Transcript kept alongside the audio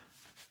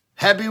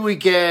Happy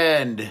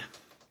weekend!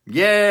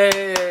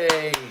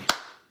 Yay!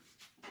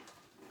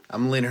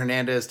 I'm Lynn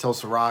Hernandez,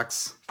 Tulsa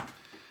Rocks.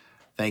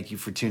 Thank you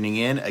for tuning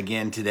in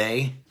again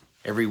today.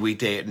 Every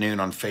weekday at noon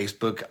on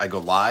Facebook, I go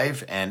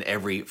live, and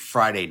every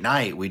Friday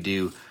night, we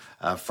do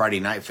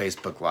Friday night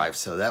Facebook Live.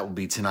 So that will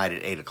be tonight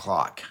at 8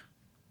 o'clock.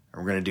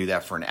 And we're going to do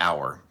that for an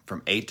hour,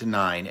 from 8 to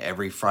 9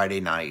 every Friday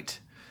night.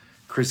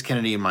 Chris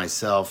Kennedy and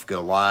myself go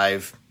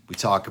live. We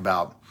talk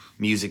about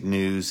music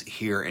news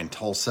here in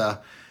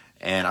Tulsa.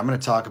 And I'm going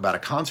to talk about a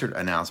concert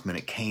announcement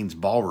at Cain's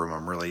Ballroom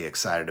I'm really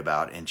excited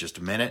about in just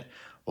a minute.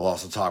 We'll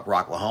also talk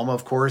Rocklahoma,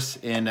 of course,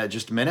 in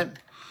just a minute.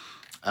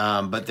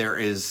 But there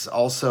is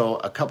also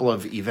a couple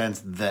of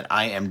events that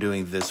I am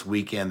doing this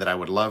weekend that I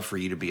would love for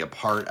you to be a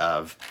part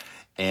of.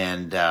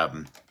 And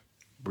we're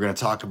going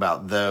to talk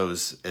about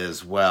those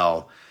as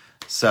well.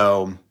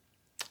 So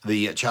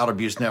the Child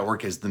Abuse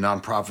Network is the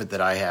nonprofit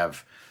that I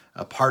have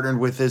partnered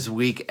with this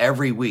week.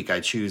 Every week I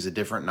choose a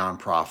different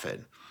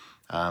nonprofit.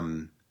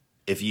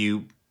 If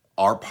you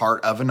are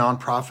part of a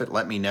nonprofit,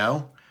 let me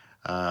know.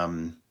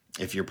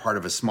 If you're part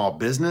of a small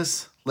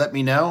business, let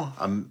me know.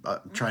 I'm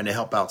trying to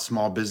help out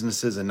small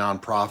businesses and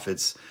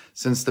nonprofits.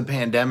 Since the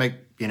pandemic,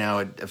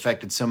 it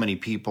affected so many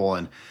people,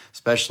 and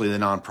especially the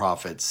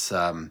nonprofits,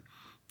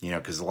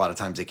 because a lot of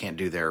times they can't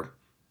do their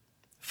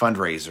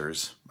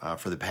fundraisers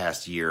for the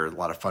past year. A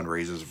lot of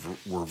fundraisers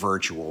were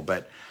virtual.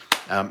 But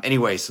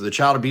anyway, so the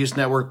Child Abuse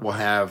Network will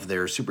have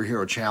their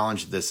Superhero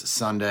Challenge this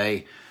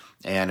Sunday.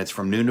 And it's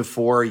from noon to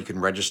 4. You can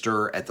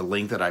register at the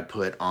link that I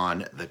put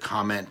on the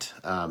comment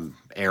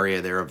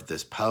area there of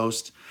this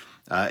post.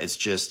 It's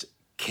just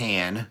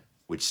CAN,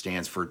 which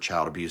stands for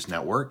Child Abuse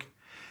Network,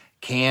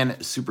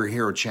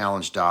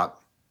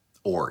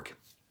 cansuperherochallenge.org.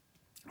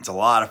 It's a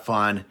lot of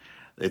fun.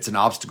 It's an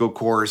obstacle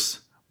course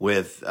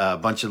with a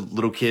bunch of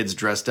little kids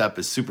dressed up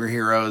as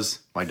superheroes.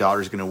 My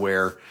daughter's going to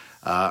wear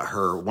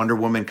her Wonder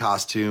Woman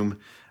costume.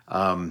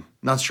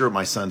 Not sure what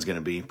my son's going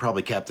to be.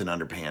 Probably Captain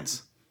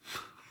Underpants.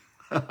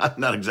 I'm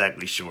not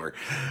exactly sure.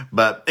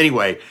 But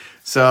anyway,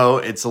 so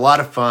it's a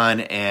lot of fun,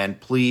 and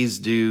please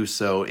do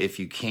so if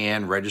you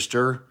can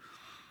register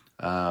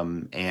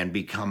and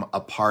become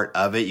a part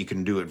of it. You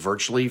can do it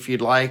virtually if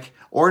you'd like.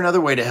 Or another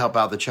way to help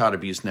out the Child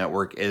Abuse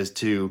Network is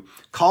to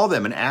call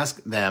them and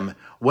ask them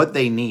what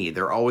they need.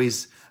 They're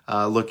always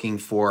looking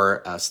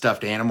for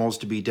stuffed animals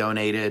to be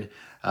donated.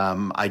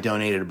 I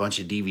donated a bunch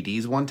of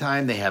DVDs one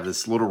time. They have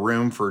this little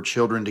room for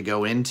children to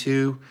go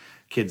into.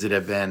 Kids that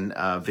have been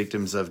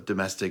victims of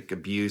domestic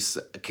abuse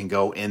can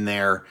go in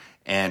there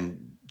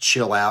and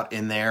chill out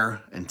in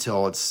there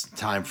until it's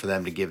time for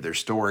them to give their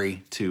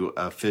story to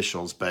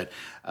officials. But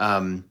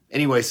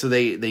anyway, so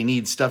they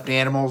need stuffed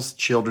animals.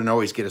 Children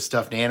always get a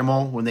stuffed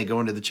animal when they go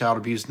into the Child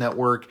Abuse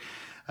Network.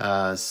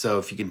 So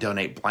if you can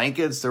donate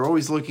blankets, they're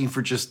always looking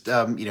for just,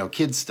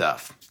 kid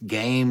stuff,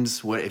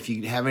 games. If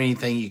you have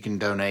anything you can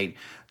donate,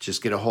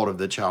 just get a hold of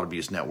the Child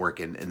Abuse Network,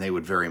 and they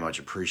would very much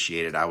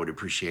appreciate it. I would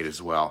appreciate it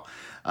as well.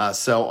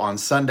 So on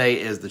Sunday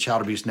is the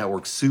Child Abuse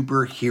Network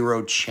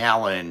Superhero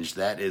Challenge.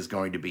 That is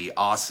going to be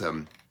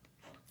awesome.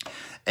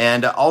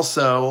 And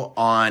also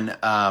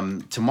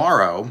on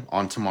tomorrow,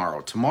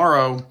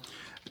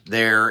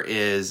 there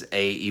is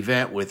a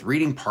event with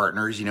Reading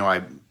Partners.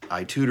 I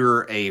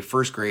tutor a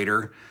first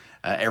grader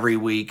every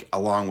week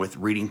along with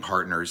Reading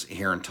Partners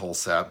here in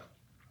Tulsa.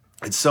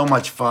 It's so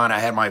much fun. I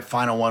had my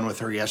final one with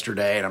her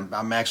yesterday, and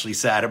I'm actually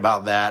sad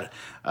about that.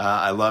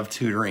 I love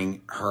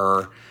tutoring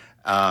her,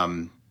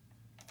 and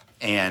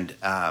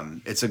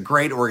it's a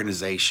great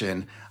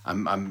organization.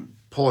 I'm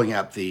pulling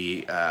up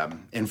the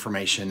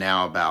information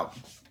now about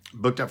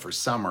Booked Up for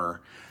Summer.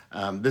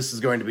 This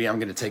is going to be, I'm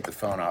going to take the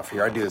phone off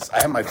here. I do this.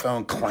 I have my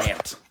phone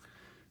clamped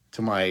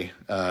to my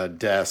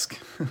desk.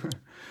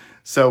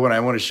 So when I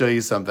want to show you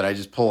something, I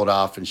just pull it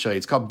off and show you.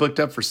 It's called Booked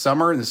Up for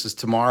Summer, and this is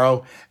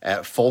tomorrow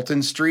at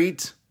Fulton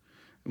Street,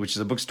 which is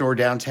a bookstore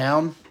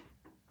downtown.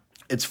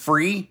 It's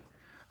free,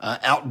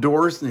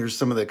 outdoors, and here's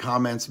some of the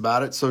comments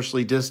about it,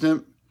 socially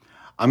distant.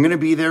 I'm going to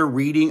be there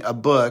reading a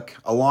book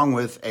along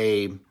with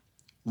a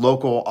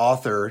local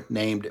author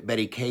named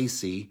Betty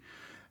Casey,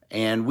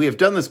 and we have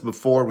done this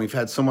before, and we've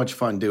had so much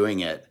fun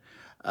doing it.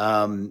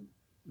 But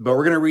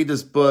we're going to read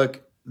this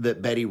book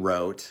that Betty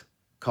wrote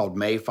called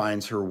May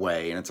Finds Her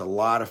Way, and it's a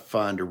lot of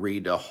fun to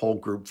read to a whole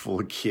group full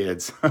of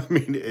kids. I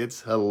mean, it's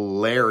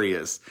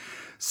hilarious.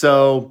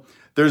 So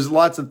there's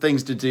lots of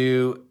things to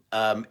do.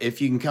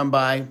 If you can come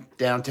by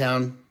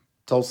downtown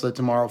Tulsa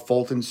tomorrow,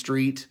 Fulton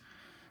Street,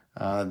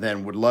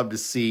 then would love to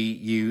see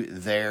you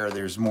there.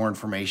 There's more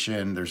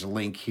information. There's a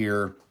link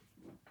here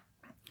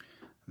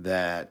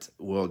that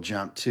we'll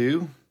jump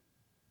to.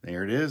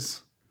 There it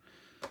is.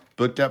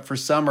 Booked Up for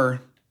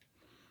Summer.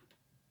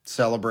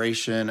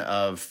 Celebration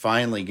of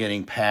finally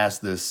getting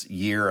past this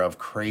year of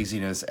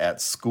craziness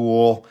at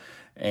school,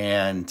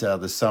 and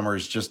the summer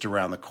is just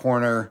around the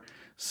corner,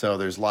 so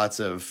there's lots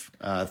of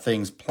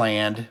things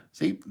planned.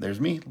 See, there's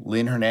me,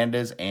 Lynn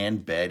Hernandez,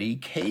 and Betty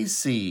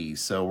Casey.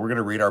 So we're going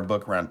to read our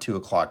book around 2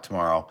 o'clock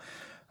tomorrow.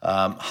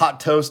 Hot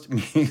Toast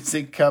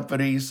Music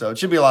Company, so it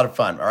should be a lot of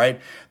fun. All right,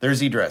 there's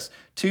the address,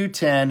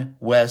 210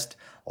 West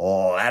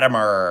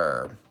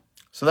Latimer.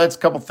 So that's a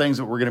couple things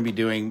that we're going to be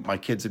doing. My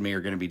kids and me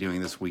are going to be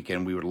doing this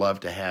weekend. We would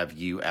love to have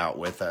you out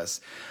with us.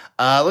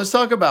 Let's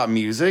talk about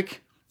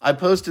music. I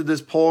posted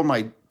this poll in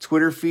my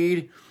Twitter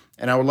feed,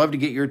 and I would love to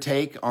get your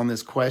take on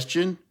this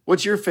question.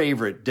 What's your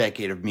favorite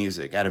decade of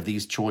music out of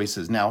these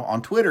choices? Now,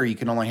 on Twitter, you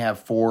can only have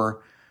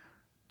 4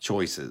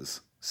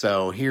 choices.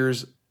 So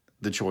here's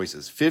the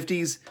choices: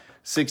 50s,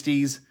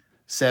 60s,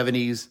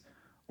 70s,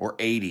 or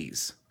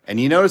 80s. And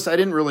you notice I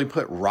didn't really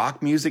put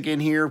rock music in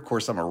here. Of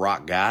course, I'm a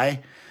rock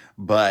guy.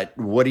 But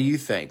what do you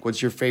think?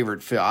 What's your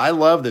favorite film? I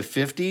love the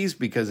 50s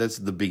because that's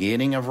the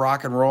beginning of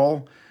rock and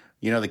roll.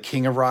 You know, the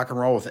king of rock and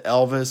roll with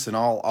Elvis and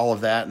all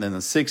of that. And then the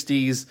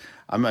 60s,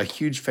 I'm a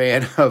huge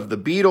fan of the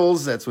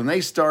Beatles. That's when they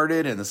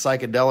started, and the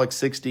psychedelic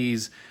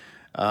 60s.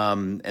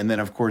 And then,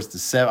 of course, the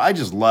 70s. I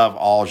just love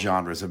all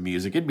genres of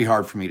music. It'd be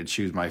hard for me to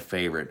choose my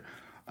favorite.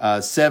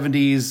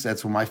 70s,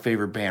 that's when my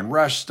favorite band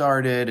Rush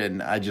started,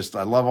 and I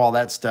love all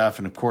that stuff.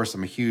 And of course,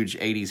 I'm a huge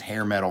 80s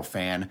hair metal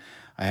fan.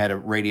 I had a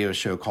radio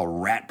show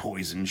called Rat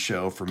Poison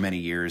Show for many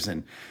years,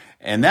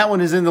 and that one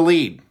is in the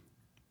lead.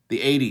 The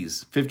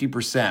 80s,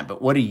 50%.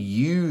 But what do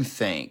you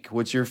think?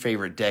 What's your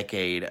favorite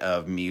decade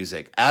of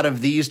music out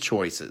of these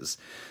choices?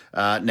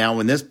 Now,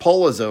 when this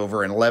poll is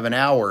over in 11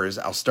 hours,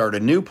 I'll start a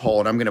new poll,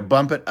 and I'm going to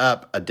bump it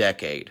up a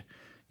decade.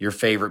 Your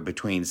favorite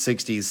between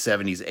 60s,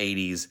 70s,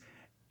 80s,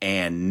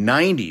 and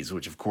 90s,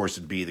 which of course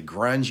would be the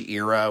grunge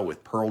era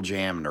with Pearl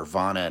Jam,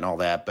 Nirvana, and all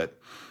that. But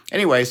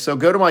anyway, so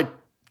go to my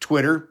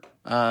Twitter,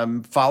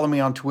 follow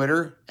me on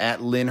Twitter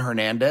at Lynn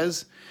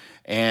Hernandez,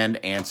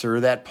 and answer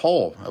that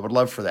poll. I would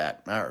love for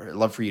that. I'd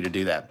love for you to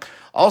do that.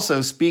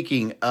 Also,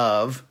 speaking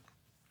of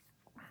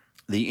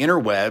the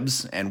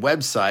interwebs and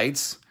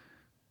websites,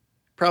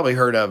 probably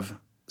heard of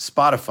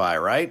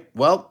Spotify, right?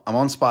 Well, I'm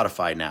on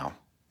Spotify now.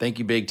 Thank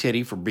you, Big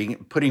Titty, for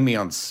putting me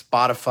on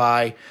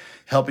Spotify,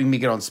 helping me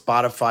get on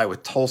Spotify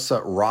with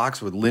Tulsa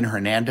Rocks with Lynn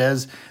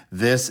Hernandez.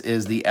 This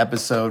is the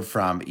episode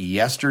from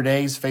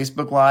yesterday's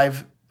Facebook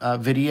Live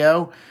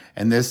video,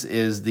 and this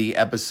is the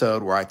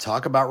episode where I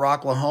talk about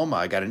Rocklahoma.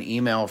 I got an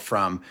email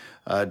from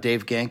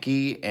Dave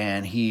Genke,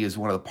 and he is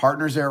one of the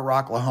partners there at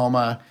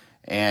Rocklahoma,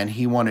 and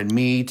he wanted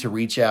me to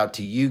reach out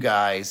to you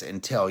guys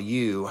and tell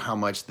you how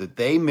much that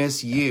they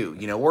miss you.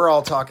 You know, we're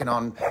all talking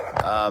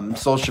on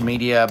social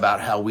media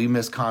about how we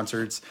miss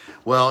concerts.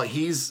 Well,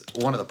 he's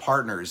one of the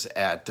partners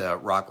at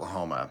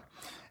Rocklahoma,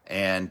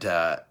 and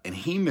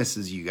he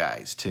misses you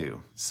guys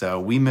too. So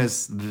we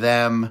miss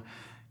them.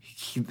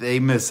 They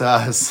miss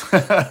us.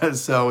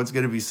 So it's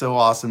going to be so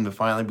awesome to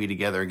finally be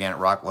together again at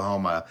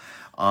Rocklahoma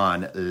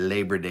on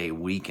Labor Day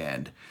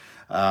weekend.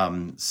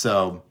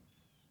 So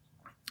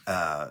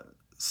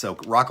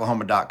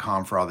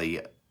rocklahoma.com for all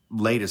the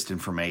latest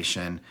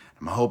information.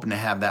 I'm hoping to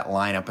have that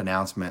lineup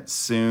announcement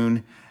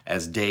soon,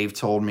 as Dave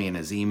told me in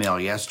his email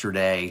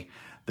yesterday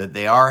that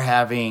they are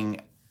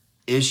having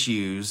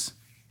issues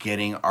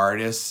getting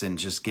artists and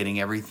just getting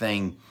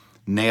everything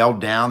nailed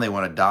down. They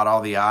want to dot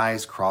all the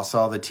I's, cross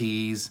all the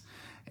T's,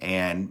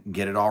 and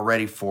get it all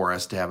ready for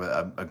us to have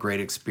a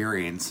great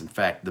experience. In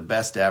fact, the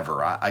best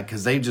ever,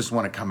 because they just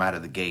want to come out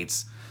of the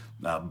gates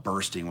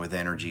bursting with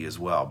energy as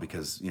well,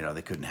 because, you know,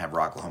 they couldn't have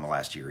Rocklahoma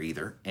last year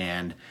either.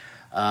 And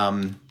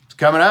it's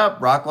coming up,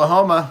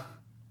 Rocklahoma.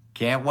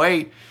 Can't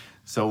wait.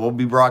 So we'll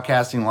be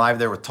broadcasting live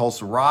there with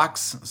Tulsa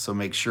Rocks. So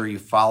make sure you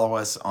follow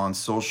us on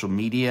social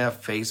media,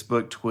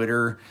 Facebook,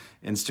 Twitter,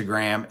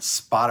 Instagram,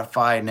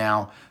 Spotify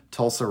now,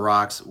 Tulsa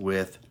Rocks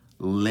with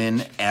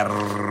Lynn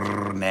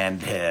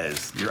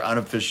Hernandez, your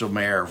unofficial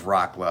mayor of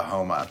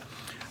Rocklahoma.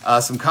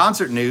 Some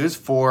concert news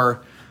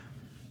for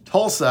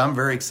Tulsa. I'm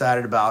very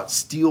excited about.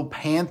 Steel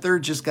Panther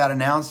just got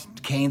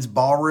announced. Cain's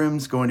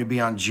Ballroom's going to be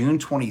on June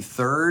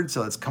 23rd,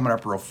 so it's coming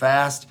up real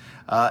fast.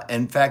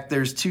 In fact,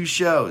 there's 2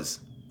 shows.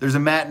 There's a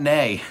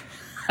matinee.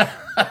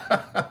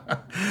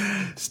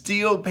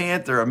 Steel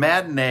Panther, a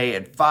matinee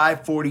at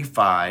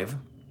 5:45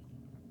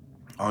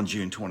 on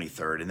June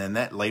 23rd. And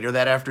then later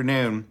that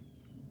afternoon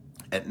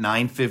at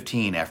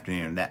 9:15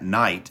 afternoon, that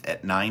night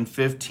at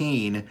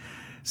 9:15,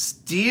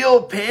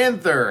 Steel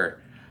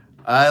Panther.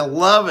 I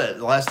love it.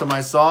 The last time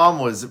I saw him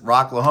was at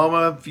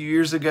Rocklahoma a few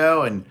years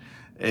ago, and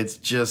it's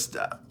just,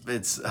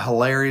 it's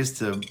hilarious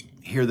to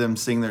hear them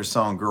sing their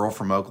song "Girl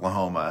from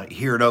Oklahoma"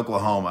 here at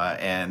Oklahoma,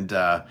 and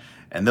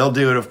they'll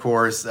do it, of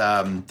course.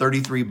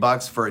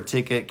 $33 for a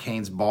ticket.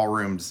 Cain's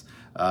Ballroom's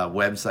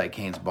website,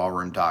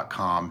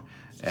 cainsballroom.com,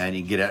 and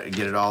you get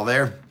it all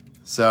there.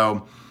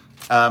 So,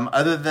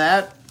 other than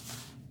that,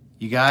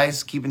 you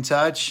guys keep in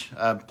touch.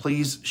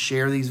 Please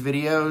share these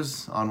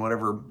videos on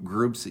whatever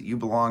groups that you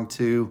belong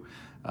to.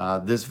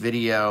 This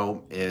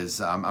video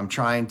is, I'm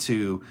trying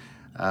to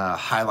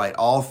highlight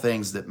all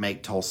things that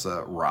make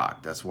Tulsa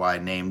rock. That's why I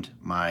named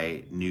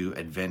my new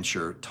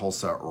adventure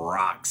Tulsa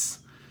Rocks,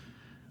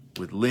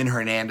 with Lynn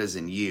Hernandez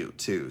and you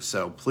too.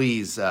 So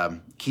please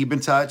keep in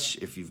touch.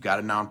 If you've got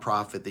a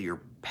nonprofit that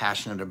you're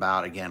passionate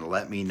about, again,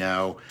 let me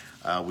know.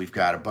 We've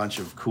got a bunch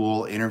of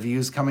cool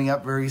interviews coming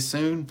up very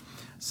soon.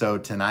 So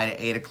tonight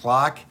at 8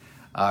 o'clock,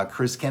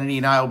 Chris Kennedy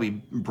and I will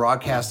be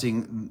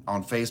broadcasting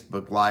on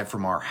Facebook Live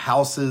from our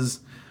houses.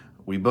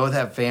 We both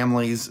have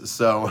families,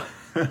 so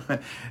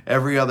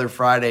every other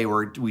Friday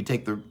we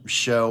take the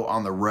show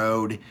on the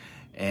road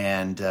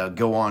and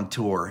go on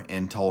tour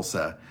in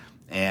Tulsa.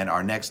 And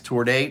our next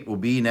tour date will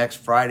be next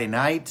Friday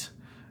night,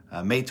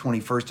 May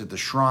 21st at the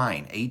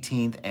Shrine,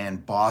 18th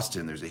and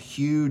Boston. There's a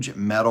huge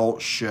metal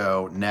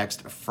show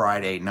next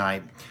Friday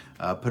night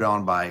put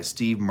on by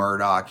Steve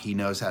Murdoch. He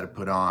knows how to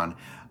put on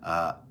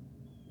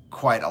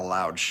quite a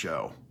loud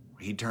show.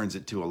 He turns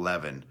it to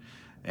 11.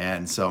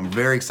 And so I'm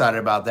very excited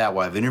about that.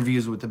 We'll have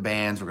interviews with the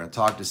bands. We're going to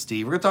talk to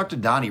Steve. We're going to talk to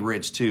Donnie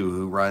Rich, too,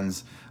 who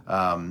runs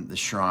the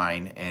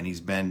Shrine. And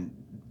he's been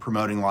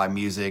promoting live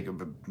music,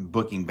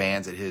 booking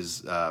bands at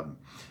his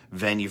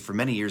venue for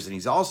many years. And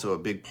he's also a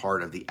big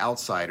part of the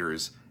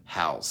Outsiders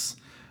House.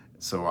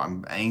 So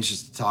I'm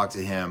anxious to talk to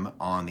him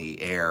on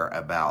the air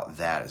about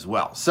that as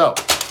well. So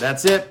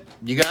that's it.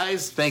 You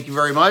guys, thank you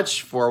very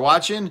much for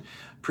watching.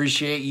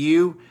 Appreciate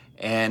you.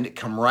 And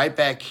come right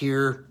back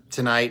here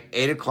tonight,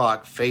 8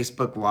 o'clock,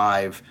 Facebook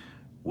Live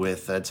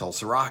with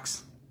Tulsa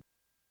Rocks.